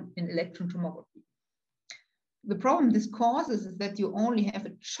problem in electron tomography. The problem this causes is that you only have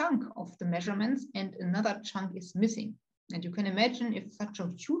a chunk of the measurements and another chunk is missing. And you can imagine if such a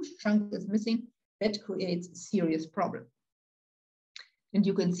huge chunk is missing, that creates a serious problem. And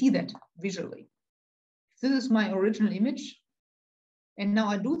you can see that visually. This is my original image. And now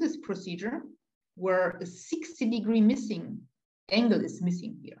I do this procedure where a 60-degree angle is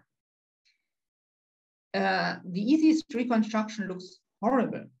missing here. The easiest reconstruction looks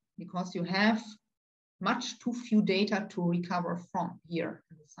horrible because you have much too few data to recover from here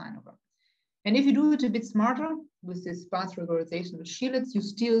in the sinogram. And if you do it a bit smarter with this sparse regularization with shieldeds, you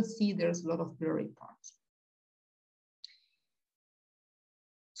still see there's a lot of blurry parts.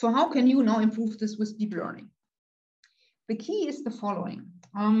 So how can you now improve this with deep learning? The key is the following.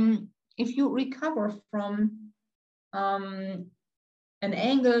 If you recover from an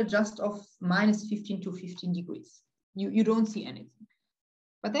angle just of -15 to 15 degrees, you don't see anything.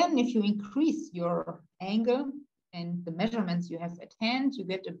 But then if you increase your angle and the measurements you have at hand, you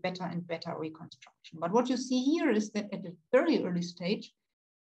get a better and better reconstruction. But what you see here is that at a very early stage,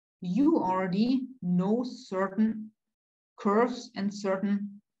 you already know certain curves and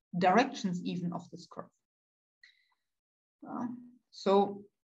certain directions even of this curve. So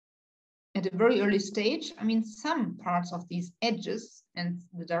at a very early stage, I mean, some parts of these edges and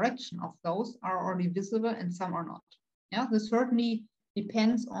the direction of those are already visible and some are not. Yeah, this certainly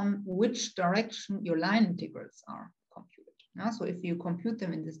depends on which direction your line integrals are computed. Yeah, so if you compute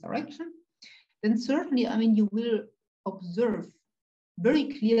them in this direction, then certainly, I mean, you will observe very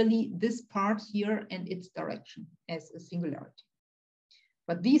clearly this part here and its direction as a singularity.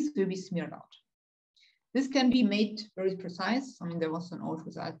 But these will be smeared out. This can be made very precise. I mean, there was an old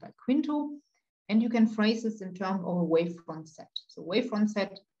result by Quinto, and you can phrase this in terms of a wavefront set. So wavefront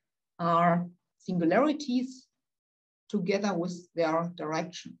set are singularities together with their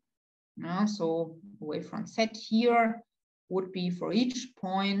direction. So the wavefront set here would be for each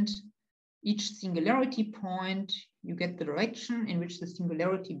point, each singularity point, you get the direction in which the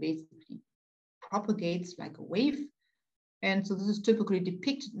singularity basically propagates like a wave. And so this is typically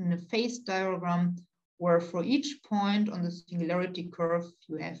depicted in a phase diagram where for each point on the singularity curve,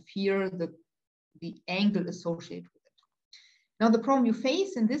 you have here the angle associated with it. Now the problem you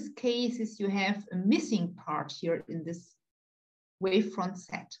face in this case is you have a missing part here in this wavefront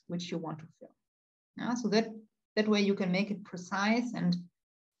set, which you want to fill. So that way you can make it precise, and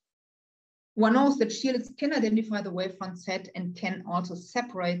one knows that shieldeds can identify the wavefront set and can also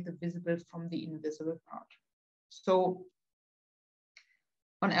separate the visible from the invisible part. So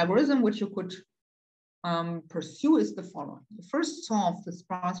an algorithm which you could pursue is the following. You first solve the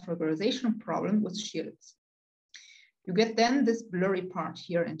sparse regularization problem with shieldeds. You get then this blurry part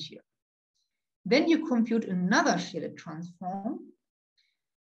here and here. Then you compute another shielded transform,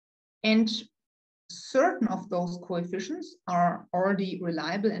 and certain of those coefficients are already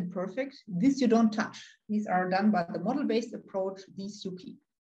reliable and perfect. This you don't touch. These are done by the model-based approach. These you keep.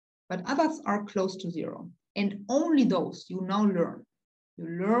 But others are close to zero. And only those you now learn. You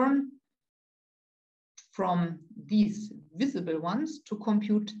learn from these visible ones to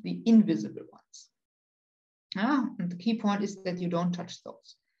compute the invisible ones. And the key point is that you don't touch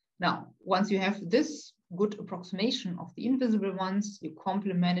those. Now, once you have this good approximation of the invisible ones, you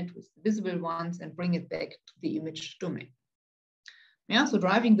complement it with the visible ones and bring it back to the image domain. So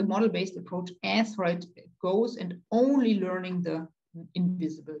driving the model-based approach as far as it goes and only learning the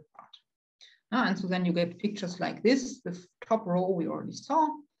invisible part. And so then you get pictures like this. The top row we already saw.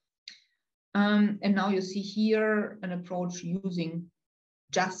 And now you see here an approach using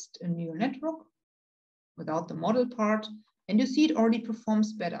just a neural network without the model part. And you see it already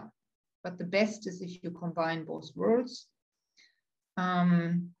performs better. But the best is if you combine both worlds,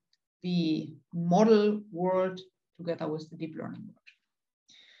 the model world together with the deep learning world.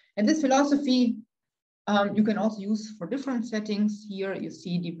 And this philosophy you can also use for different settings. Here you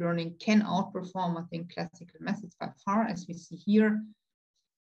see deep learning can outperform, I think, classical methods by far, as we see here.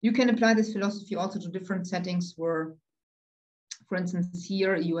 You can apply this philosophy also to different settings where, for instance,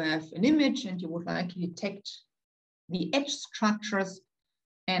 here you have an image and you would like to detect the edge structures,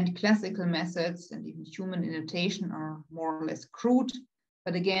 and classical methods and even human annotation are more or less crude.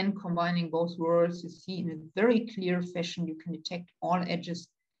 But again, combining both worlds, you see in a very clear fashion, you can detect all edges,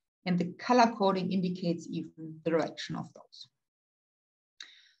 and the color coding indicates even the direction of those.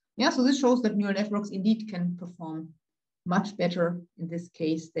 So this shows that neural networks indeed can perform much better in this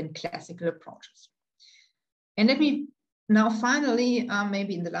case than classical approaches. And let me now finally,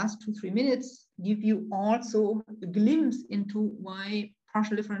 maybe in the last 2-3 minutes, give you also a glimpse into why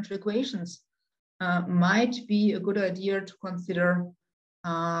partial differential equations might be a good idea to consider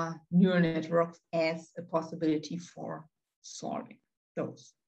neural networks as a possibility for solving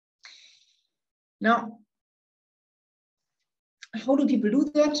those. Now, how do people do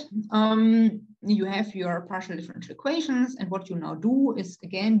that? You have your partial differential equations, and what you now do is,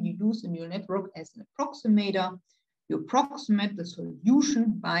 again, you use a neural network as an approximator. You approximate the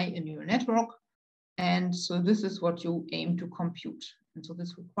solution by a neural network, and so this is what you aim to compute. And so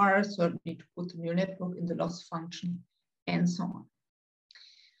this requires certainly to put the neural network in the loss function and so on.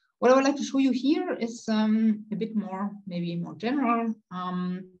 What I would like to show you here is a bit more, maybe more general.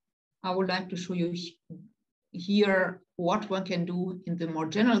 I would like to show you here what one can do in the more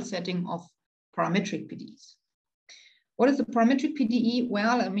general setting of parametric PDEs. What is a parametric PDE?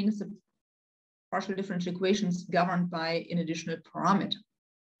 Well, I mean, it's a partial differential equations governed by an additional parameter.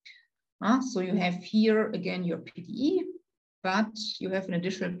 So you have here, again, your PDE, but you have an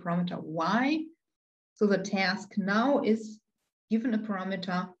additional parameter y. So the task now is, given a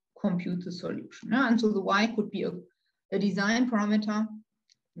parameter, compute the solution. And so the y could be a design parameter,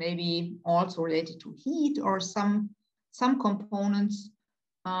 maybe also related to heat or some components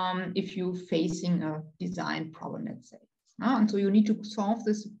if you're facing a design problem, let's say. And so you need to solve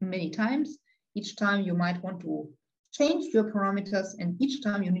this many times. Each time you might want to change your parameters, and each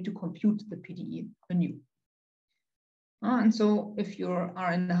time you need to compute the PDE anew. And so if you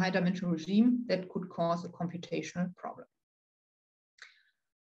are in a high dimensional regime, that could cause a computational problem.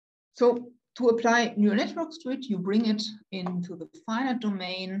 So to apply neural networks to it, you bring it into the finite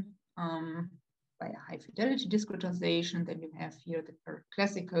domain by a high fidelity discretization. Then you have here the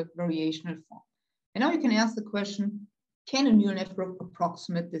classical variational form. And now you can ask the question, can a neural network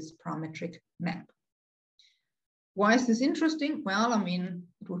approximate this parametric map? Why is this interesting? Well, I mean,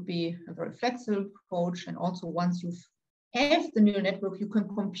 it would be a very flexible approach. And also once you have the neural network, you can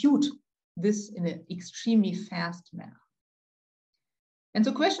compute this in an extremely fast manner. And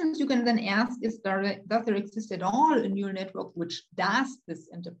so questions you can then ask is, does there exist at all a neural network which does this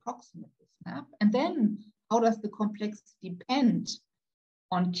and approximates this map? And then how does the complexity depend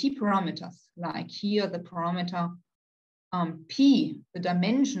on key parameters, like here the parameter P, the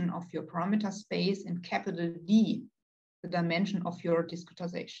dimension of your parameter space, and capital D, the dimension of your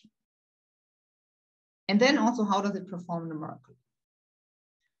discretization. And then also, how does it perform numerically?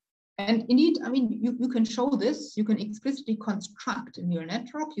 And indeed, I mean, you can show this, you can explicitly construct a neural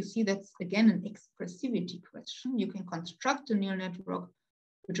network. You see that's, again, an expressivity question. You can construct a neural network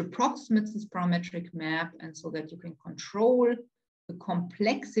which approximates this parametric map, and so that you can control the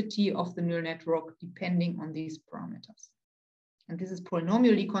complexity of the neural network depending on these parameters. And this is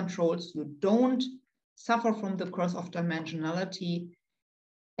polynomially controlled, so you don't suffer from the curse of dimensionality.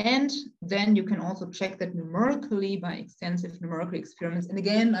 And then you can also check that numerically by extensive numerical experiments. And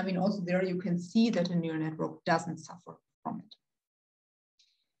again, I mean, also there you can see that a neural network doesn't suffer from it.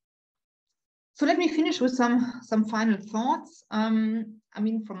 So let me finish with some final thoughts. I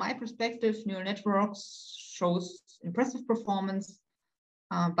mean, from my perspective, neural networks shows impressive performance.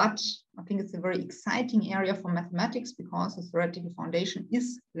 But I think it's a very exciting area for mathematics because the theoretical foundation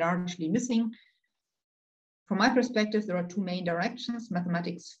is largely missing. From my perspective, there are two main directions: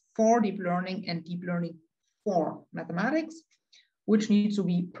 mathematics for deep learning and deep learning for mathematics, which need to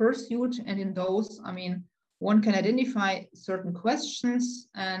be pursued. And in those, I mean, one can identify certain questions.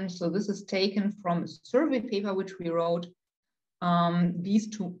 And so this is taken from a survey paper which we wrote. These,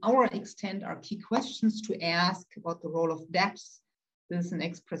 to our extent, are key questions to ask about the role of depth. This is an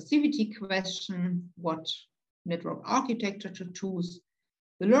expressivity question, what network architecture to choose.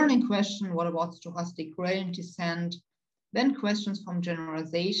 The learning question, what about stochastic gradient descent? Then questions from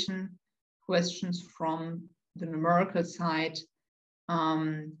generalization, questions from the numerical side,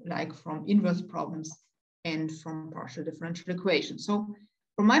 like from inverse problems and from partial differential equations. So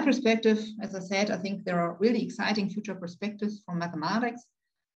from my perspective, as I said, I think there are really exciting future perspectives for mathematics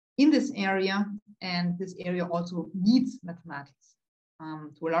in this area, and this area also needs mathematics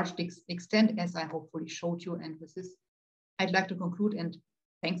to a large extent, as I hopefully showed you. And with this, I'd like to conclude, and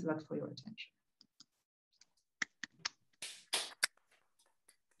thanks a lot for your attention.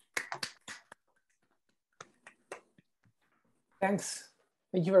 Thanks.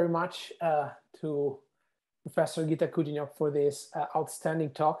 Thank you very much to Professor Gita Kudinov for this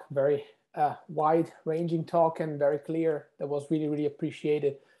outstanding talk, very wide-ranging talk and very clear. That was really, really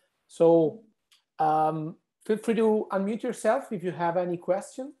appreciated. So feel free to unmute yourself if you have any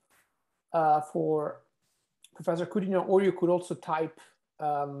question for Professor Kudinov, or you could also type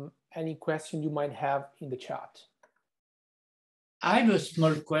any question you might have in the chat. I have a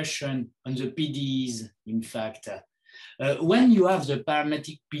small question on the PDEs, in fact. When you have the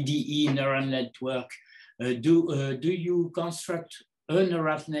parametric PDE neural network, do you construct a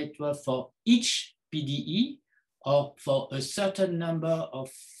neural network for each PDE or for a certain number of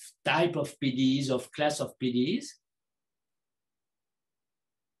type of PDEs, of class of PDEs?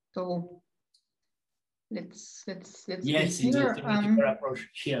 So let's yes, see in here. the theoretical approach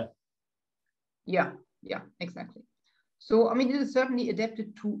here. Yeah, exactly. So I mean, it is certainly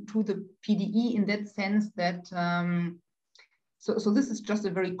adapted to the PDE in that sense that so this is just a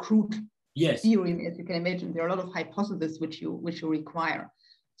very crude theorem, as you can imagine. There are a lot of hypotheses which you require.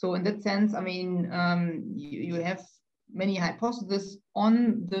 So in that sense, I mean, you have many hypotheses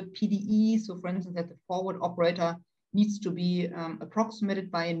on the PDE. So for instance, that the forward operator needs to be approximated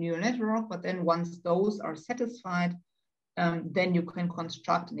by a neural network, but then once those are satisfied, then you can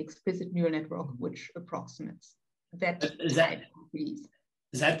construct an explicit neural network which approximates that type of PDEs.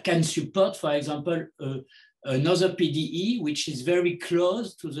 That can support, for example, another PDE which is very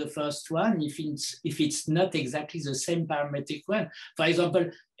close to the first one if it's not exactly the same parametric one. For example,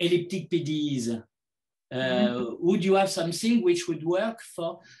 elliptic PDEs. Would you have something which would work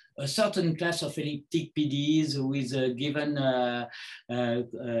for a certain class of elliptic PDEs with a given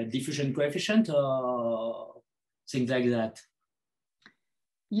diffusion coefficient or things like that?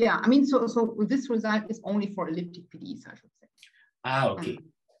 Yeah, I mean, so this result is only for elliptic PDEs, I should say. Ah, okay.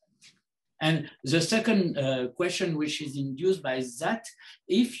 And the second question, which is induced by that,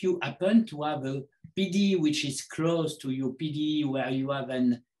 if you happen to have a PDE which is close to your PDE where you have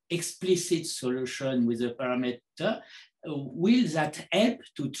an explicit solution with a parameter, will that help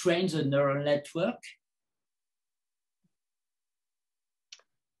to train the neural network?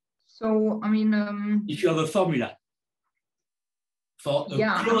 So, I mean, if you have a formula for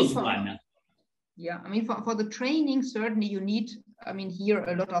a close one. Yeah, I mean, for the training, certainly you need, I mean, here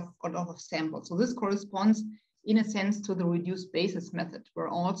a lot of samples. So this corresponds in a sense to the reduced basis method, where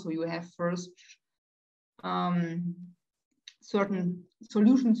also you have first certain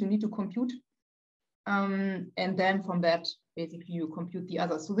solutions you need to compute. And then from that, basically you compute the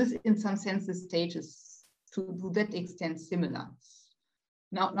others. So this, in some sense, this stage is to that extent similar.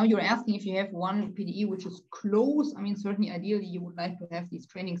 Now you're asking if you have one PDE which is close. I mean, certainly, ideally, you would like to have these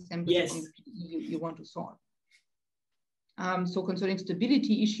training samples from the PDE you want to solve. So concerning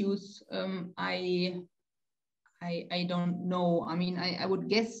stability issues, I don't know. I mean, I would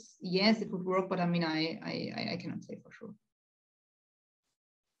guess yes, it would work, but I mean, I cannot say for sure.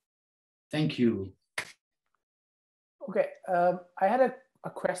 Thank you. Okay, I had a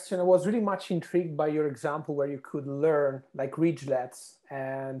question. I was really much intrigued by your example where you could learn like ridgelets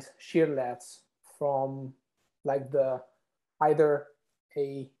and shearlets from like either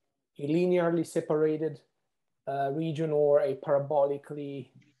a linearly separated region or a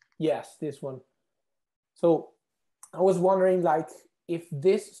parabolically, yes, this one. So I was wondering like if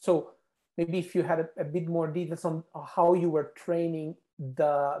this, so maybe if you had a bit more details on how you were training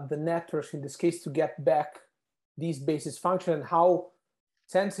the networks in this case to get back these basis function and how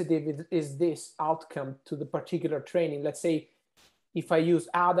sensitive is this outcome to the particular training. Let's say if I use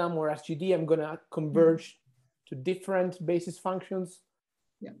Adam or SGD, I'm going to converge to different basis functions.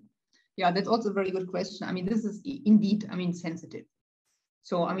 Yeah, that's also a very good question. I mean, this is indeed, I mean, sensitive.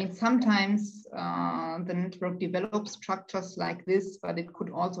 So, I mean, sometimes the network develops structures like this, but it could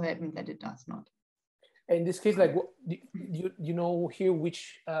also happen that it does not. In this case, like, you know here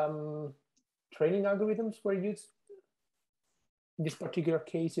which training algorithms were used in these particular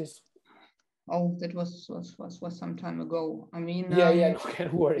cases? Oh, that was some time ago. I mean, no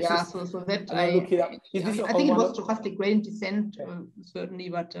worries. Yeah, so that I look it up. I think it was stochastic gradient descent, certainly,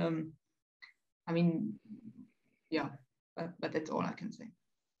 but I mean, yeah, but that's all I can say.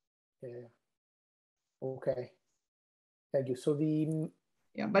 Yeah. Okay. Thank you. So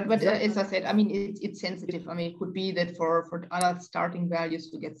but as I said, I mean, it's sensitive. I mean, it could be that for other starting values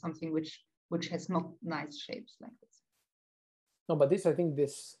you get something which has not nice shapes like this. No, but this, I think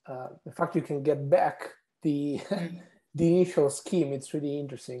this, the fact you can get back the initial scheme, it's really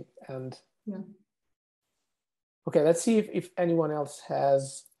interesting. And okay, let's see if anyone else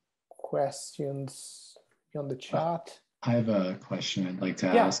has questions on the chat. I have a question I'd like to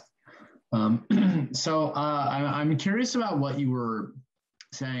ask. So I'm curious about what you were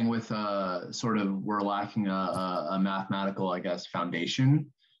saying with sort of we're lacking a mathematical, I guess, foundation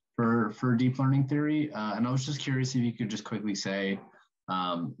for deep learning theory. And I was just curious if you could just quickly say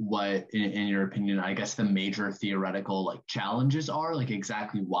what, in your opinion, I guess the major theoretical like challenges are, like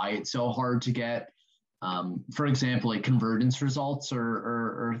exactly why it's so hard to get, for example, like convergence results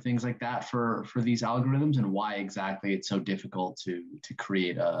or things like that for these algorithms, and why exactly it's so difficult to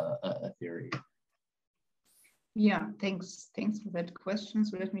create a theory. Yeah, thanks for that question.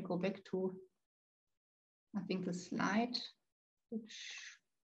 So let me go back to, I think, the slide, which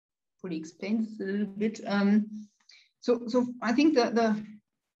fully explains a little bit. So I think the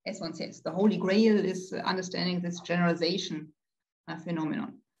as one says, the holy grail is understanding this generalization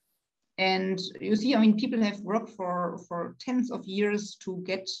phenomenon. And you see, I mean, people have worked for tens of years to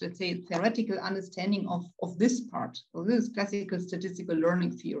get, let's say, theoretical understanding of this part. So this is classical statistical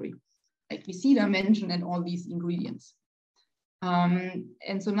learning theory. Like we see dimension and all these ingredients.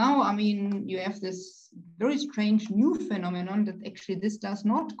 And so now, I mean, you have this very strange new phenomenon that actually this does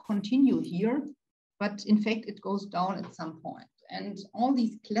not continue here, but in fact, it goes down at some point. And all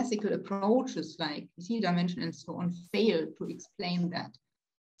these classical approaches like we see dimension and so on fail to explain that.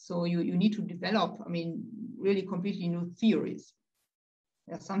 So you need to develop, I mean, really completely new theories.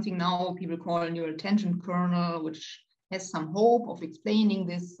 There's something now people call neural tension kernel, which has some hope of explaining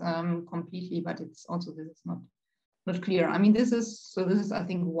this completely, but it's also, this is not clear. I mean, this is, I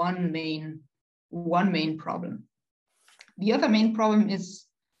think, one main problem. The other main problem is,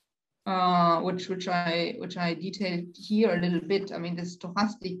 which I detailed here a little bit. I mean, the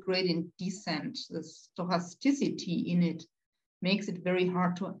stochastic gradient descent, the stochasticity in it makes it very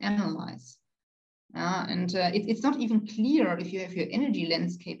hard to analyze. It's not even clear if you have your energy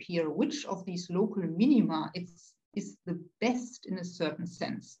landscape here, which of these local minima is the best in a certain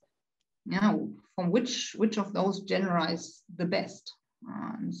sense. From which of those generalize the best.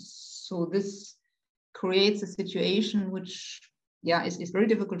 So this creates a situation which, is very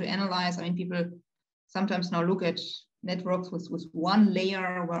difficult to analyze. I mean, people sometimes now look at networks with one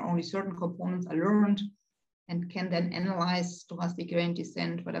layer where only certain components are learned and can then analyze stochastic gradient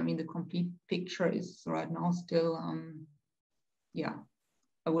descent. But I mean, the complete picture is right now still,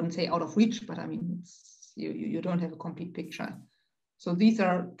 I wouldn't say out of reach, but I mean, it's, you don't have a complete picture. So these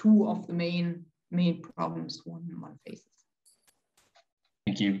are two of the main problems one faces.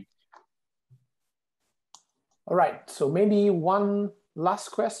 Thank you. All right, so maybe one last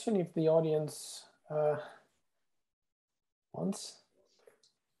question if the audience wants.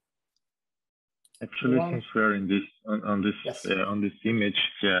 Actually, since we're in this on this yes. On this image,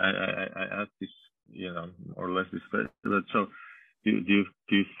 I asked this, more or less this question. But so, do you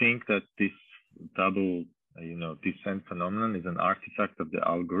think that this double, descent phenomenon is an artifact of the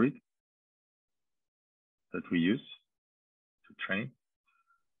algorithm that we use to train?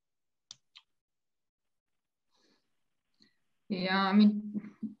 Yeah, I mean,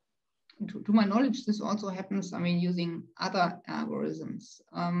 to my knowledge, this also happens, I mean, using other algorithms.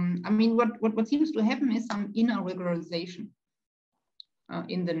 I mean, what seems to happen is some inner regularization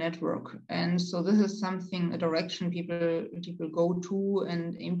in the network. And so this is something, a direction people go to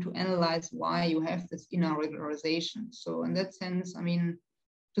and aim to analyze why you have this inner regularization. So in that sense, I mean,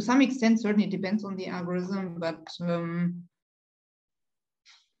 to some extent, certainly it depends on the algorithm, but I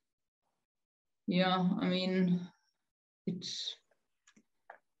mean, it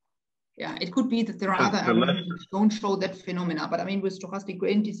could be that there are other algorithms which don't show that phenomena, but I mean, with stochastic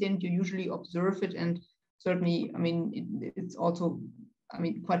gradient descent, you usually observe it, and certainly, I mean, it's also, I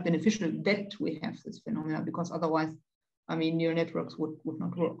mean, quite beneficial that we have this phenomena, because otherwise, I mean, neural networks would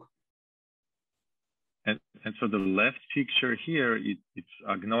not work. And so the left picture here, it's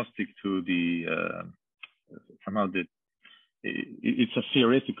agnostic to the somehow it's a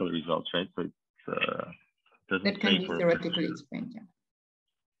theoretical result, right? So it's that can be theoretically explained, yeah.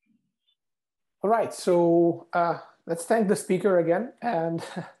 All right, so let's thank the speaker again, and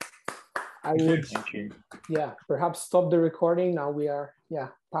I would, perhaps stop the recording. Now we are,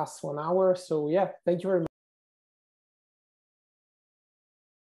 past 1 hour. So thank you very much.